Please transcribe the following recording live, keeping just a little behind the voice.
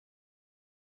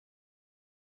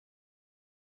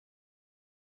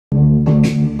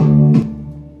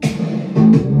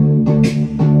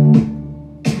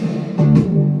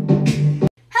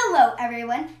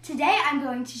Today I'm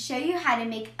going to show you how to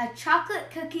make a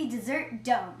chocolate cookie dessert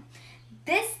dome.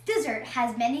 This dessert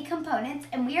has many components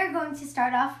and we are going to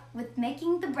start off with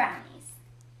making the brownies.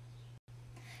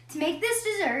 To make this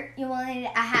dessert, you will need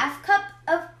a half cup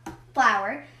of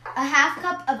flour, a half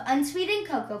cup of unsweetened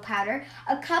cocoa powder,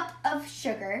 a cup of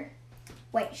sugar,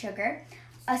 white sugar,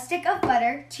 a stick of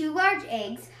butter, 2 large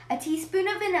eggs, a teaspoon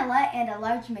of vanilla, and a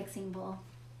large mixing bowl.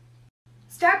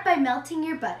 Start by melting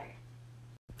your butter.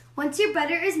 Once your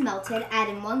butter is melted, add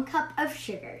in 1 cup of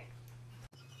sugar.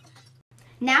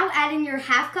 Now add in your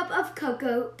half cup of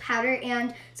cocoa powder,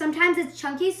 and sometimes it's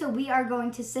chunky, so we are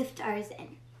going to sift ours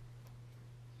in.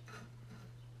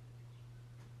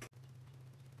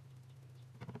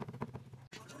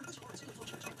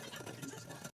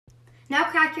 Now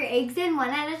crack your eggs in one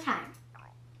at a time.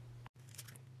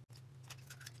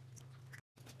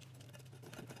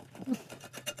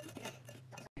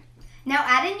 Now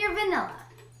add in your vanilla.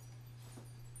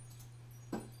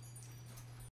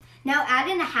 Now add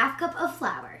in a half cup of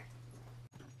flour.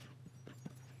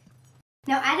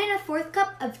 Now add in a 1/4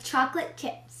 cup of chocolate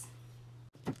chips.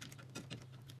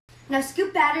 Now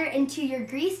scoop batter into your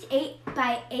greased 8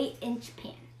 by 8 inch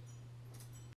pan.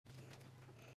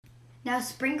 Now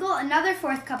sprinkle another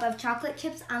 1/4 cup of chocolate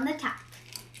chips on the top.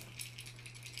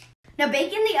 Now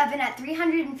bake in the oven at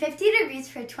 350 degrees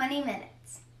for 20 minutes.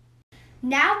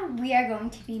 Now we are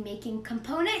going to be making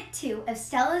component 2 of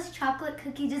Stella's chocolate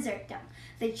cookie dessert dome,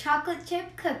 the chocolate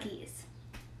chip cookies.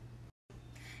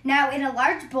 Now in a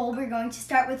large bowl, we're going to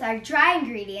start with our dry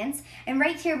ingredients, and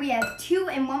right here we have 2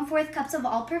 1/4 cups of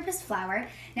all-purpose flour.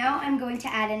 Now I'm going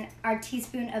to add in our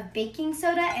teaspoon of baking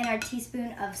soda and our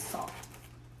teaspoon of salt.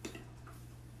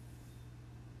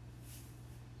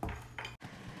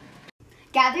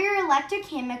 Gather your electric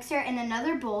hand mixer in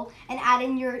another bowl and add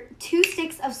in your 2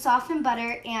 sticks of softened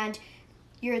butter and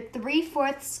your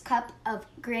 3/4 cup of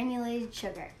granulated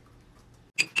sugar.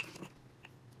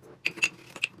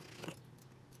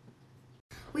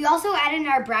 We also add in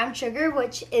our brown sugar,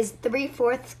 which is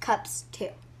 3/4 cups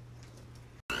too.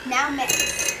 Now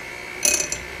mix.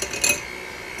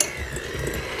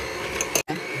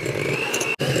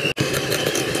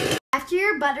 After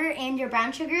your butter and your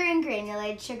brown sugar and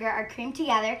granulated sugar are creamed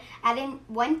together, add in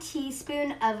 1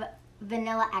 teaspoon of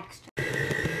vanilla extra.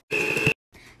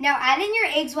 Now add in your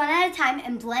eggs one at a time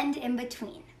and blend in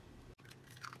between.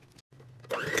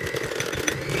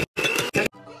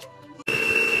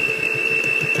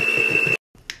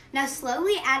 Now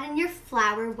slowly add in your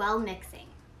flour while mixing.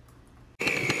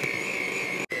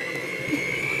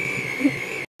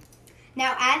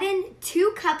 Now add in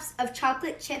 2 cups of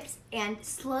chocolate chips and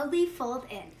slowly fold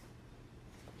in.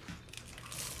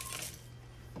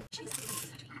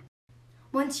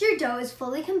 Once your dough is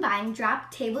fully combined,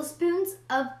 drop tablespoons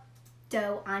of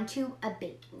dough onto a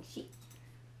baking sheet.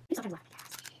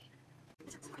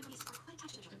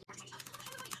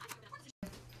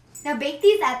 Now bake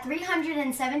these at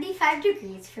 375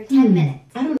 degrees for 10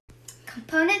 minutes.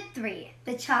 Component 3,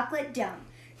 the chocolate dome.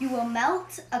 You will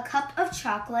melt a cup of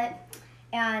chocolate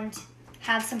and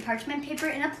have some parchment paper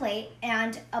in a plate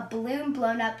and a balloon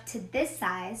blown up to this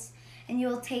size, and you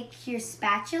will take your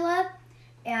spatula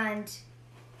and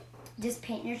just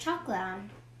paint your chocolate on.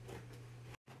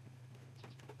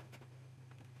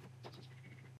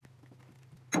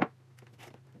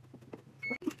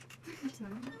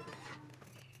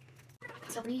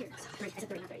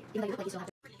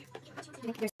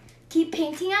 Keep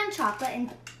painting on chocolate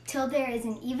until there is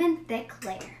an even thick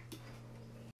layer.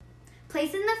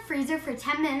 Place in the freezer for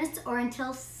 10 minutes or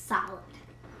until solid.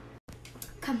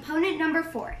 Component number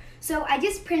 4. So I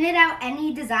just printed out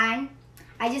any design.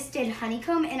 I just did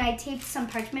honeycomb and I taped some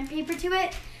parchment paper to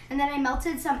it, and then I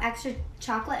melted some extra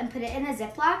chocolate and put it in a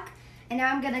Ziploc, and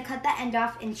now I'm going to cut the end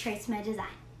off and trace my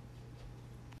design.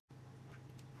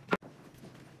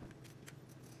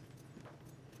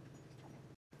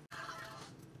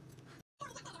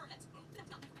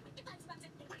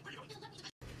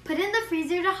 Put in the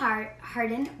freezer to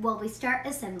harden while we start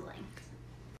assembling.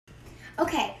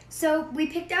 Okay, so we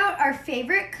picked out our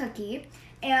favorite cookie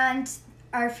and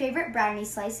our favorite brownie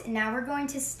slice, and now we're going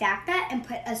to stack that and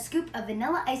put a scoop of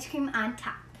vanilla ice cream on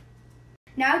top.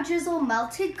 Now drizzle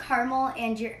melted caramel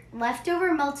and your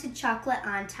leftover melted chocolate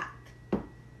on top.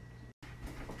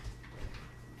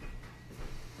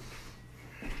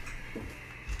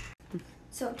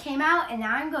 So it came out, and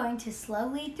now I'm going to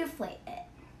slowly deflate it.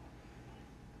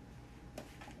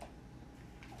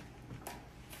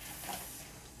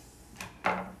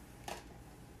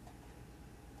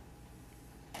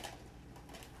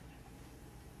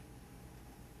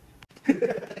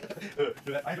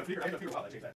 I have to figure out how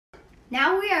to change that.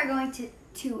 Now we are going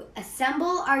to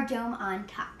assemble our dome on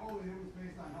top. Oh, and it was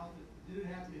based on health. Did it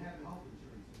have to have health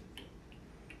insurance in it?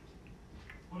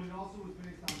 But it also was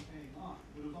based on paying us.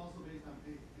 But it was also based on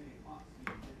paying us.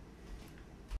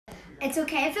 It's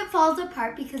okay if it falls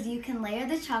apart because you can layer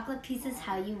the chocolate pieces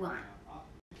how you want.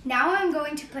 Now I'm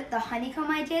going to put the honeycomb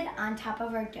I did on top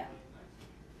of our dome.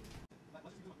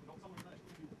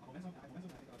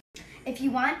 If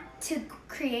you want to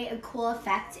create a cool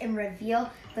effect and reveal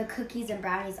the cookies and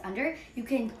brownies under, you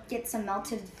can get some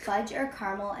melted fudge or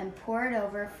caramel and pour it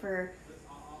over for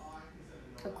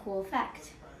a cool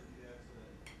effect.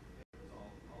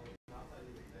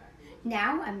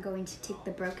 Now I'm going to take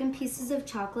the broken pieces of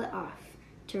chocolate off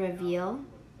to reveal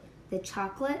the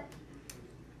chocolate,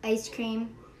 ice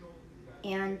cream,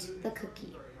 and the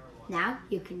cookie. Now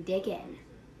you can dig in.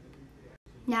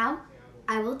 Now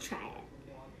I will try it.